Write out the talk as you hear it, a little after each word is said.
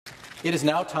It is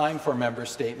now time for member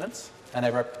statements, and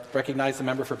I recognize the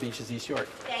member for Beaches East York.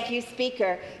 Thank you,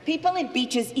 Speaker. People in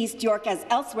Beaches East York, as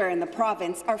elsewhere in the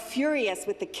province, are furious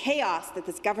with the chaos that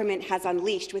this government has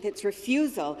unleashed with its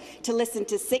refusal to listen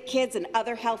to sick kids and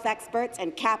other health experts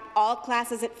and cap all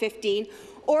classes at 15,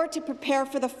 or to prepare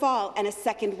for the fall and a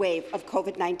second wave of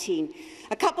COVID-19.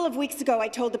 A couple of weeks ago, I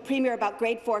told the Premier about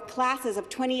grade 4 classes of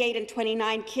 28 and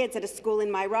 29 kids at a school in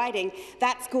my riding.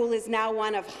 That school is now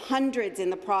one of hundreds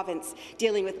in the province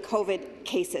dealing with COVID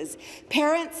cases.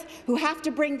 Parents who have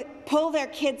to pull their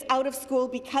kids out of school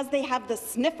because they have the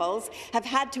sniffles have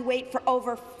had to wait for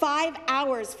over 5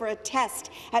 hours for a test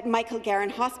at Michael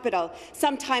Garron Hospital.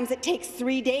 Sometimes it takes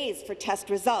 3 days for test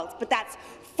results, but that's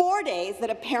 4 days that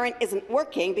a parent isn't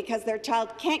working because their child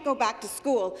can't go back to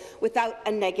school without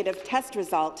a negative test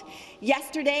result.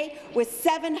 Yesterday, with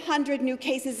 700 new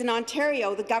cases in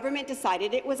Ontario, the government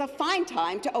decided it was a fine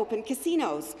time to open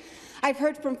casinos. I've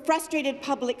heard from frustrated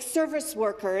public service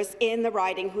workers in the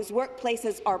riding whose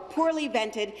workplaces are poorly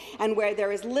vented and where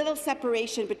there is little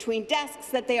separation between desks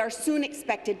that they are soon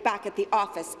expected back at the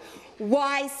office.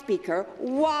 Why, Speaker?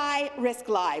 Why risk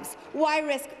lives? Why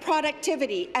risk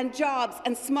productivity and jobs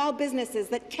and small businesses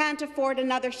that can't afford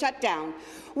another shutdown?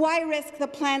 Why risk the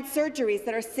planned surgeries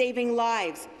that are saving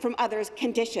lives from other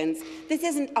conditions? This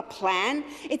isn't a plan.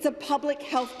 It's a public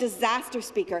health disaster,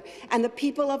 Speaker, and the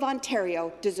people of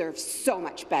Ontario deserve so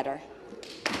much better.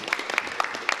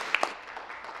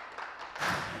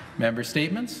 Member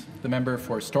statements. The member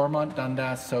for Stormont,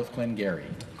 Dundas, South Glengarry.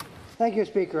 Thank you,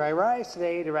 Speaker. I rise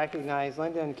today to recognize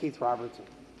Linda and Keith Robinson,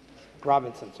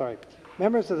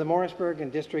 members of the Morrisburg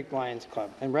and District Lions Club,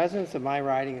 and residents of my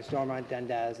riding in Stormont,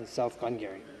 Dundas, and South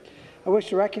Glengarry. I wish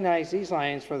to recognize these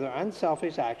Lions for their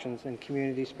unselfish actions and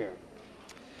community spirit.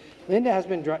 Linda has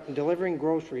been delivering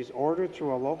groceries ordered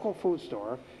through a local food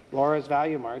store, Laura's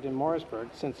Value Mart in Morrisburg,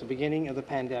 since the beginning of the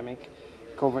pandemic,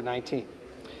 COVID-19.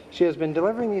 She has been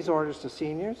delivering these orders to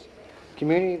seniors,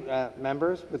 community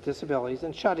members with disabilities,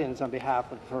 and shut-ins on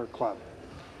behalf of her club.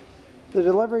 The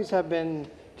deliveries have been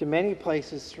to many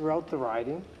places throughout the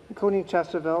riding, including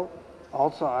Chesterville,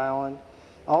 Alta Island,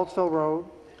 Altsville Road,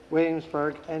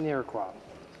 Williamsburg, and Iroquois.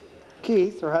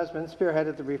 Keith, her husband,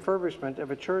 spearheaded the refurbishment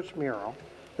of a church mural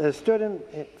that has stood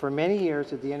for many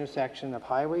years at the intersection of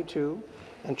Highway 2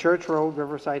 and Church Road,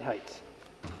 Riverside Heights.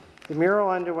 The mural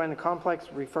underwent a complex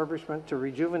refurbishment to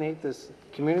rejuvenate this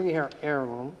community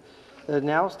heirloom that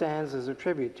now stands as a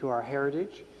tribute to our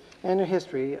heritage and our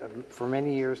history for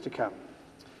many years to come.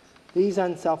 These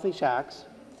unselfish acts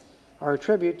are a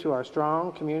tribute to our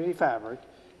strong community fabric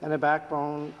and a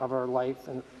backbone of our life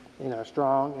in our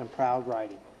strong and proud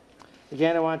riding.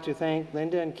 Again, I want to thank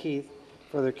Linda and Keith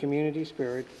for their community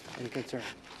spirit and concern.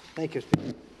 Thank you,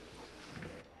 Speaker.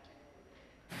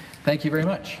 Thank you very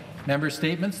much. Member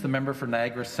statements. The member for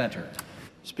Niagara Centre.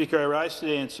 Speaker, I rise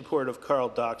today in support of Carl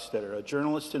Dockstetter, a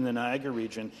journalist in the Niagara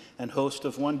region and host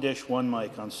of One Dish, One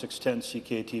Mic on 610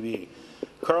 CKTV.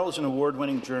 Carl is an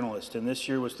award-winning journalist, and this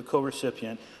year was the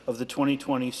co-recipient of the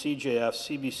 2020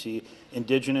 CJF-CBC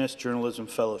Indigenous Journalism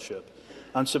Fellowship.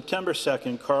 On September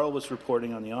 2nd, Carl was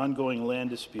reporting on the ongoing land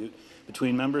dispute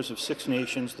between members of Six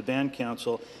Nations, the Band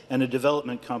Council, and a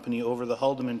development company over the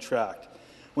Haldeman Tract.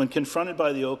 When confronted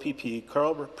by the OPP,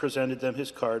 Carl presented them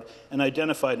his card and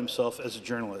identified himself as a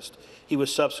journalist. He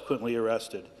was subsequently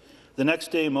arrested. The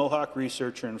next day, Mohawk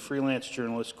researcher and freelance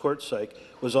journalist Court Syke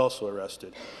was also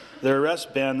arrested. Their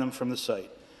arrest banned them from the site.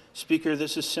 Speaker,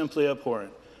 this is simply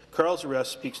abhorrent. Carl's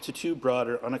arrest speaks to two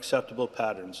broader, unacceptable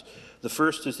patterns. The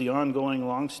first is the ongoing,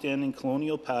 long-standing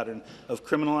colonial pattern of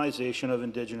criminalization of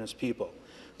Indigenous people.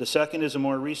 The second is a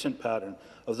more recent pattern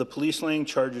of the police laying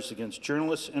charges against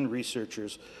journalists and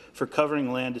researchers for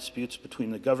covering land disputes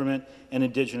between the government and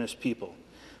Indigenous people.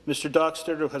 Mr.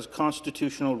 Dockstetter has a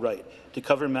constitutional right to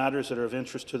cover matters that are of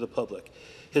interest to the public.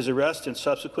 His arrest and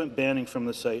subsequent banning from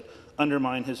the site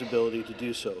undermine his ability to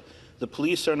do so. The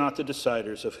police are not the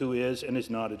deciders of who is and is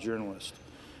not a journalist.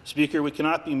 Speaker, we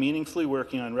cannot be meaningfully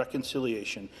working on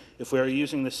reconciliation if we are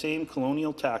using the same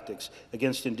colonial tactics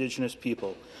against Indigenous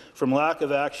people. From lack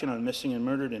of action on missing and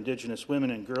murdered Indigenous women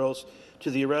and girls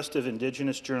to the arrest of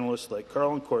Indigenous journalists like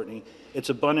Carl and Courtney, it's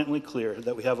abundantly clear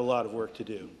that we have a lot of work to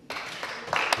do.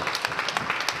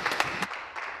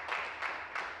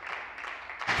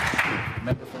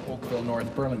 Member for Oakville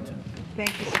North Burlington.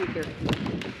 Thank you, Speaker.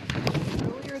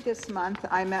 Earlier this month,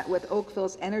 I met with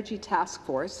Oakville's Energy Task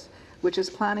Force, which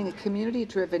is planning a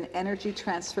community-driven energy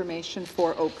transformation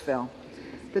for Oakville.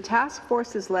 The task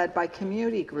force is led by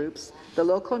community groups, the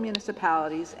local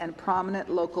municipalities, and prominent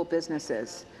local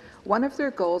businesses. One of their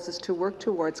goals is to work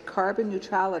towards carbon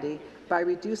neutrality by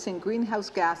reducing greenhouse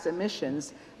gas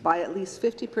emissions by at least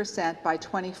 50% by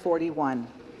 2041.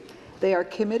 They are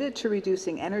committed to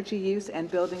reducing energy use and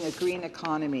building a green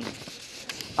economy.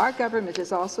 Our government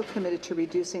is also committed to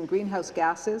reducing greenhouse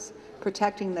gases,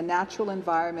 protecting the natural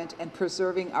environment, and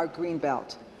preserving our green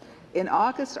belt. In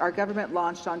August, our government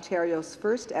launched Ontario's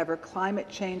first ever climate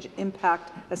change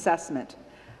impact assessment.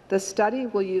 The study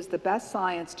will use the best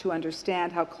science to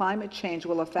understand how climate change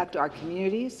will affect our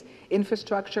communities,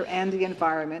 infrastructure, and the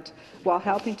environment, while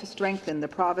helping to strengthen the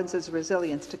province's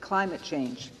resilience to climate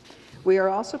change. We are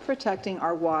also protecting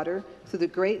our water through the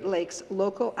Great Lakes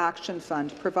Local Action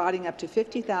Fund, providing up to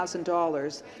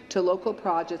 $50,000 to local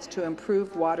projects to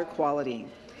improve water quality.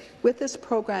 With this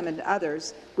program and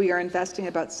others, we are investing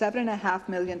about $7.5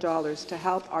 million to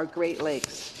help our Great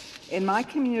Lakes. In my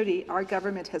community, our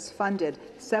government has funded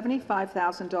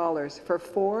 $75,000 for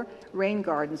 4 rain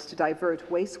gardens to divert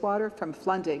wastewater from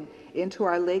flooding into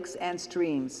our lakes and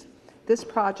streams. This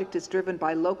project is driven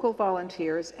by local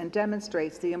volunteers and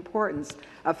demonstrates the importance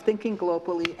of thinking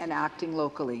globally and acting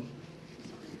locally.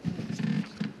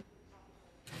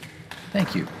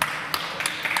 Thank you.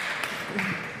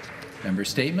 Member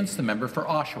statements. The member for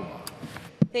Oshawa.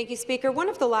 Thank you, Speaker. One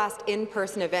of the last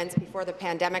in-person events before the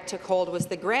pandemic took hold was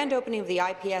the grand opening of the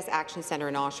IPS Action Centre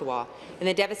in Oshawa. In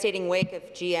the devastating wake of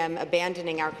GM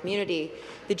abandoning our community,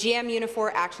 the GM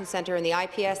Unifor Action Centre and the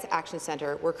IPS Action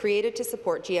Centre were created to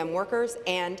support GM workers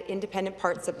and independent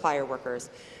parts supplier workers.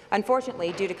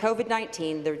 Unfortunately, due to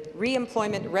COVID-19, the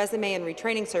re-employment, resume and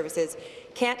retraining services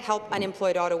can't help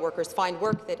unemployed auto workers find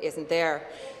work that isn't there.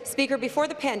 Speaker, before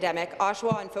the pandemic,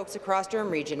 Oshawa and folks across Durham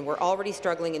Region were already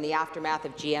struggling in the aftermath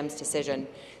of GM's decision.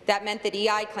 That meant that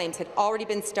EI claims had already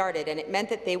been started, and it meant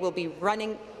that they will be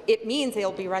running. It means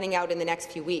they'll be running out in the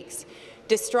next few weeks.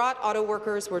 Distraught auto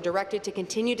workers were directed to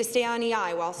continue to stay on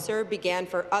EI while CERB began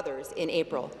for others in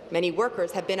April. Many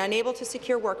workers have been unable to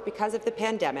secure work because of the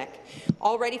pandemic.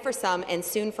 Already for some and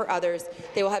soon for others,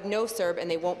 they will have no CERB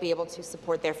and they won't be able to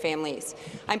support their families.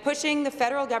 I'm pushing the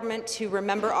federal government to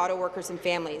remember auto workers and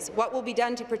families. What will be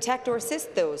done to protect or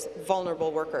assist those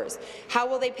vulnerable workers? How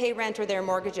will they pay rent or their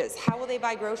mortgages? How will they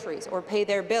buy groceries or pay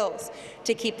their bills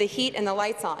to keep the heat and the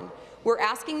lights on? We're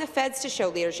asking the feds to show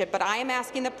leadership, but I am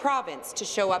asking the province to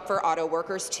show up for auto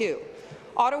workers too.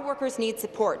 Auto workers need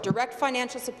support, direct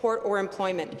financial support or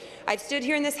employment. I've stood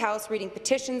here in this House reading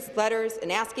petitions, letters,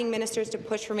 and asking ministers to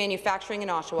push for manufacturing in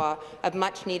Oshawa of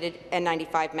much-needed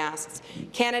N95 masks.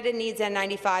 Canada needs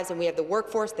N95s, and we have the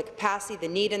workforce, the capacity,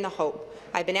 the need, and the hope.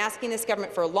 I've been asking this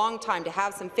government for a long time to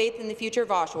have some faith in the future of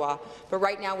Oshawa, but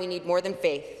right now we need more than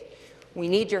faith. We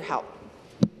need your help.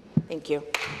 Thank you.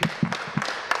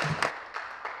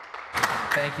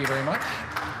 Thank you very much.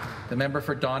 The member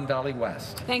for Don Valley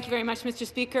West. Thank you very much, Mr.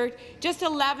 Speaker. Just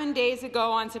 11 days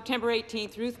ago, on September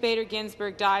 18th, Ruth Bader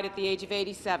Ginsburg died at the age of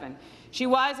 87. She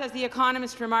was, as The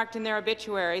Economist remarked in their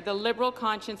obituary, the liberal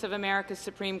conscience of America's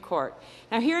Supreme Court.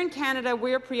 Now, here in Canada,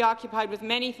 we're preoccupied with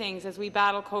many things as we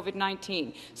battle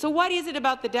COVID-19. So what is it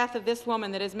about the death of this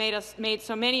woman that has made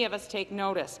so many of us take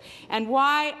notice? And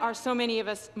why are so many of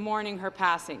us mourning her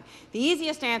passing? The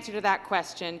easiest answer to that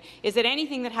question is that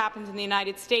anything that happens in the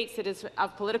United States that is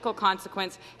of political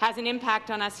consequence has an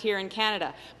impact on us here in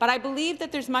Canada. But I believe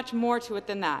that there's much more to it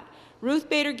than that.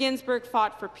 Ruth Bader Ginsburg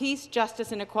fought for peace,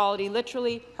 justice and equality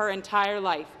literally her entire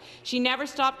life. She never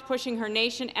stopped pushing her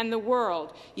nation and the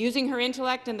world, using her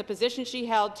intellect and the position she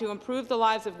held to improve the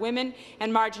lives of women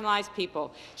and marginalized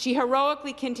people. She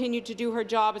heroically continued to do her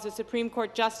job as a Supreme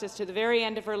Court justice to the very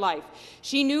end of her life.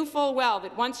 She knew full well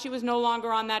that once she was no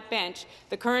longer on that bench,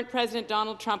 the current President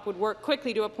Donald Trump would work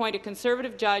quickly to appoint a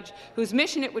Conservative judge whose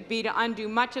mission it would be to undo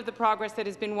much of the progress that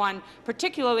has been won,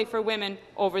 particularly for women,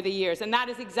 over the years. And that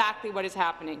is exactly what is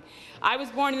happening. I was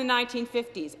born in the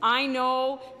 1950s. I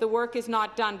know the work is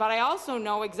not done, but I also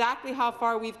know exactly how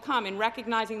far we've come in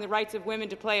recognizing the rights of women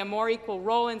to play a more equal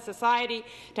role in society,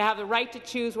 to have the right to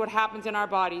choose what happens in our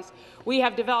bodies. We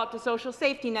have developed a social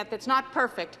safety net that's not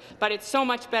perfect, but it's so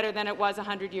much better than it was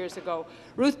 100 years ago.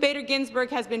 Ruth Bader Ginsburg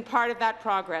has been part of that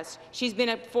progress. She's been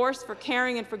a force for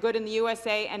caring and for good in the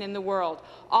USA and in the world.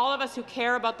 All of us who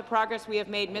care about the progress we have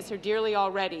made miss her dearly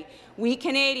already. We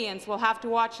Canadians will have to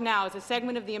watch now as a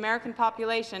segment of the American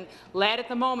population, led at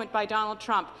the moment by Donald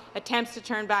Trump, attempts to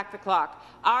turn back the clock.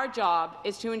 Our job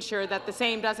is to ensure that the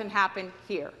same doesn't happen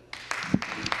here.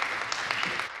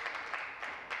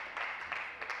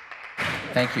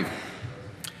 Thank you.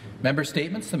 Member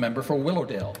statements. The member for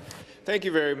Willowdale. Thank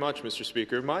you very much, Mr.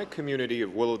 Speaker. My community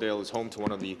of Willowdale is home to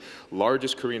one of the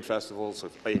largest Korean festivals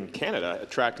in Canada,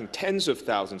 attracting tens of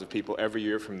thousands of people every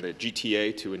year from the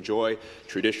GTA to enjoy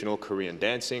traditional Korean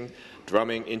dancing,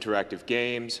 drumming, interactive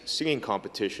games, singing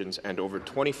competitions, and over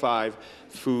 25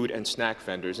 food and snack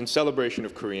vendors in celebration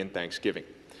of Korean Thanksgiving.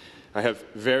 I have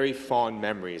very fond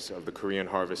memories of the Korean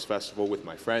Harvest Festival with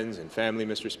my friends and family,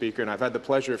 Mr. Speaker, and I've had the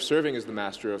pleasure of serving as the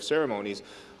Master of Ceremonies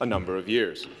a number of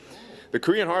years. The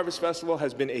Korean Harvest Festival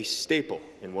has been a staple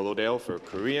in Willowdale for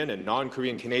Korean and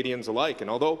non-Korean Canadians alike, and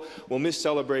although we'll miss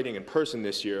celebrating in person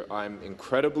this year, I'm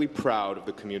incredibly proud of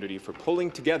the community for pulling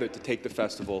together to take the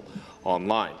festival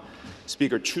online.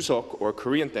 Speaker, Chuseok, or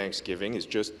Korean Thanksgiving, is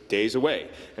just days away,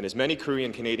 and as many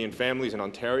Korean Canadian families in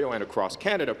Ontario and across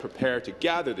Canada prepare to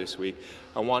gather this week,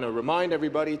 I want to remind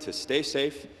everybody to stay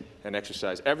safe and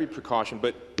exercise every precaution,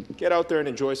 but get out there and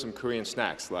enjoy some Korean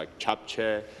snacks like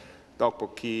japchae,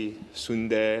 tteokbokki,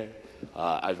 sundae.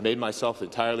 I've made myself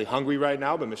entirely hungry right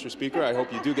now, but Mr. Speaker, I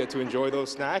hope you do get to enjoy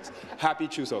those snacks. Happy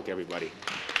Chuseok, everybody.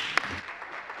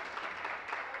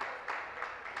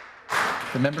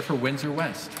 The member for Windsor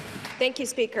West. Thank you,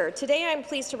 Speaker. Today I am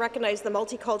pleased to recognize the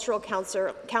Multicultural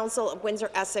Council of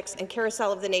Windsor-Essex and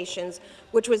Carousel of the Nations,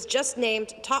 which was just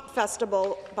named Top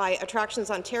Festival by Attractions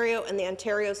Ontario and the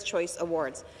Ontario's Choice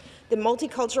Awards. The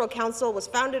Multicultural Council was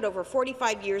founded over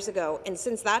 45 years ago, and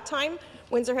since that time,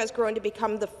 Windsor has grown to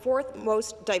become the fourth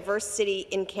most diverse city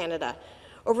in Canada.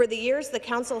 Over the years, the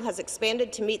Council has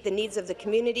expanded to meet the needs of the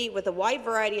community with a wide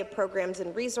variety of programs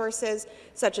and resources,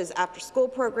 such as after-school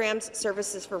programs,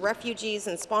 services for refugees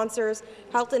and sponsors,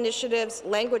 health initiatives,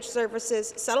 language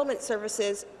services, settlement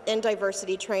services, and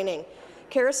diversity training.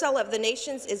 Carousel of the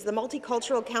Nations is the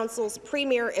Multicultural Council's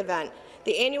premier event.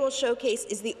 The annual showcase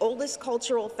is the oldest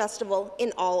cultural festival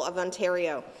in all of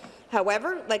Ontario.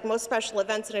 However, like most special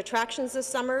events and attractions this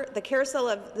summer, the Carousel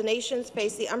of the Nations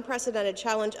faced the unprecedented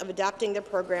challenge of adapting their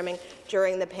programming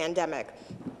during the pandemic.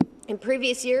 In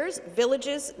previous years,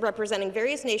 villages representing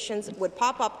various nations would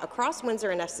pop up across Windsor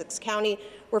and Essex County,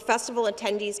 where festival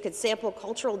attendees could sample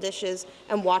cultural dishes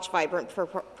and watch vibrant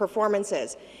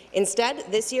performances. Instead,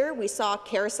 this year, we saw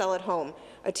Carousel at Home,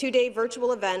 a two-day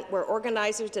virtual event where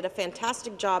organizers did a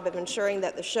fantastic job of ensuring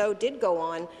that the show did go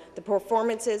on. The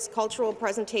performances, cultural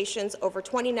presentations, over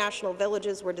 20 national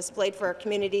villages were displayed for our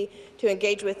community to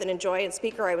engage with and enjoy. And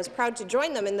Speaker, I was proud to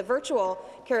join them in the virtual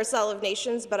Carousel of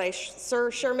Nations, but I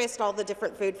sure missed all the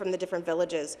different food from the different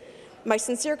villages. My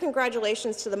sincere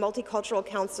congratulations to the Multicultural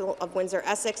Council of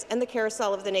Windsor-Essex and the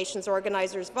Carousel of the Nations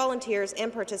organizers, volunteers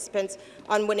and participants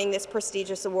on winning this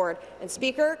prestigious award. And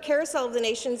Speaker, Carousel of the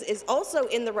Nations is also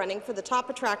in the running for the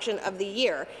top attraction of the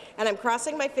year, and I'm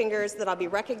crossing my fingers that I'll be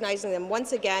recognizing them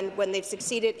once again when they've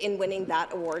succeeded in winning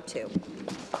that award too.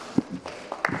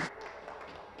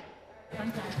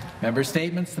 Member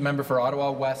Statements. The member for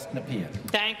Ottawa West, Nepean.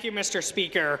 Thank you, Mr.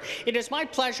 Speaker. It is my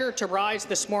pleasure to rise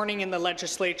this morning in the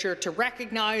Legislature to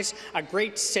recognize a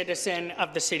great citizen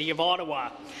of the City of Ottawa.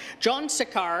 John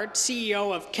Sicard,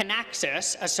 CEO of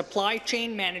Kinaxis, a supply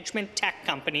chain management tech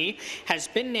company, has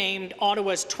been named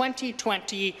Ottawa's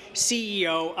 2020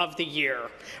 CEO of the Year.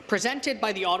 Presented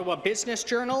by the Ottawa Business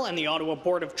Journal and the Ottawa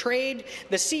Board of Trade,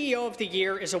 the CEO of the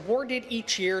Year is awarded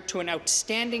each year to an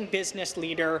outstanding business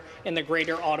leader in the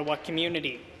Greater Ottawa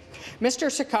community. Mr.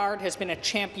 Sicard has been a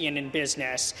champion in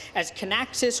business, as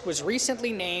Kinaxis was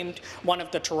recently named one of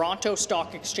the Toronto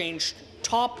Stock Exchange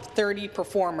top 30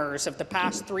 performers of the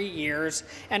past 3 years,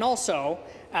 and also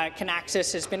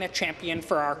Kinaxis has been a champion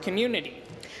for our community.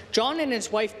 John and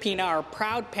his wife Pina are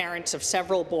proud parents of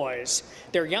several boys.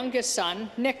 Their youngest son,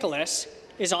 Nicholas,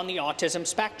 is on the autism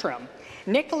spectrum.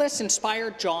 Nicholas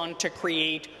inspired John to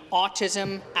create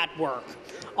Autism at Work.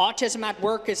 Autism at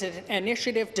Work is an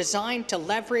initiative designed to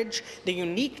leverage the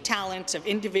unique talents of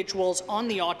individuals on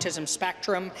the autism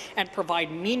spectrum and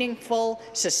provide meaningful,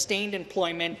 sustained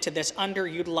employment to this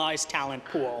underutilized talent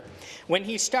pool. When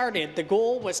he started, the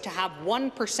goal was to have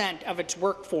 1% of its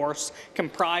workforce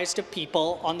comprised of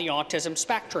people on the autism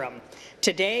spectrum.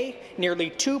 Today, nearly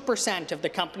 2% of the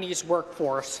company's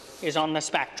workforce is on the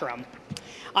spectrum.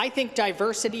 I think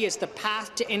diversity is the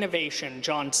path to innovation,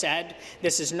 John said.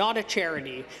 This is not a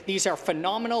charity. These are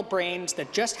phenomenal brains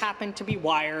that just happen to be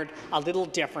wired a little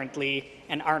differently,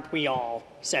 and aren't we all,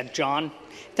 said John.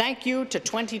 Thank you to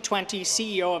 2020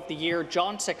 CEO of the Year,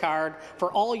 John Sicard,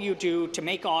 for all you do to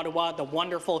make Ottawa the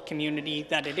wonderful community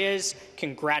that it is.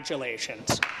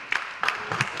 Congratulations.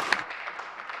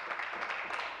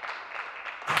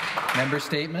 Member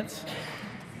Statements.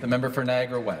 The member for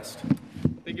Niagara West.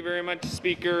 Thank you very much,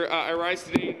 Speaker. I rise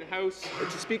today in House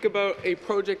to speak about a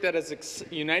project that has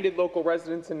united local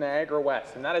residents in Niagara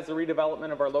West, and that is the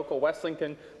redevelopment of our local West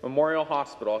Lincoln Memorial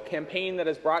Hospital, a campaign that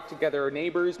has brought together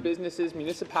neighbours, businesses,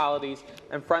 municipalities,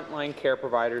 and frontline care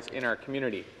providers in our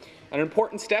community. An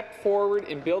important step forward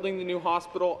in building the new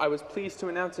hospital, I was pleased to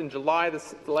announce in July the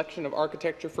selection of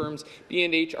architecture firms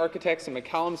B&H Architects and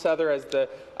McCallum Souther as the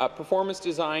performance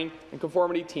design and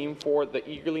conformity team for the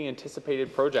eagerly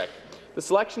anticipated project. The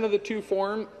selection of the two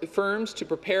firms to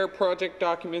prepare project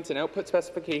documents and output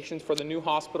specifications for the new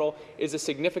hospital is a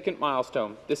significant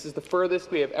milestone. This is the furthest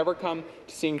we have ever come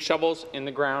to seeing shovels in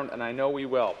the ground, and I know we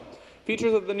will.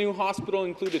 Features of the new hospital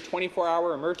include a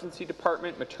 24-hour emergency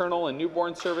department, maternal and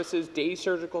newborn services, day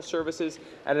surgical services,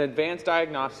 and advanced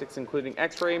diagnostics including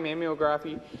X-ray,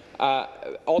 mammography,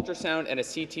 ultrasound, and a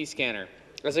CT scanner.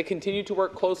 As I continue to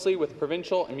work closely with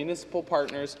provincial and municipal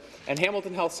partners and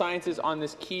Hamilton Health Sciences on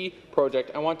this key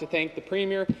project, I want to thank the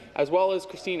Premier as well as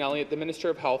Christine Elliott, the Minister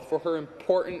of Health, for her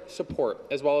important support,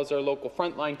 as well as our local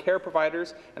frontline care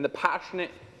providers and the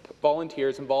passionate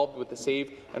volunteers involved with the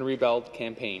Save and Rebuild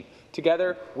campaign.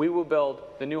 Together, we will build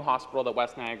the new hospital that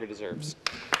West Niagara deserves.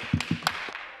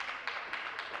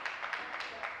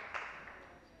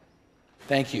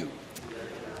 Thank you.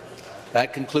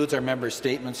 That concludes our members'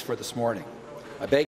 statements for this morning. I beg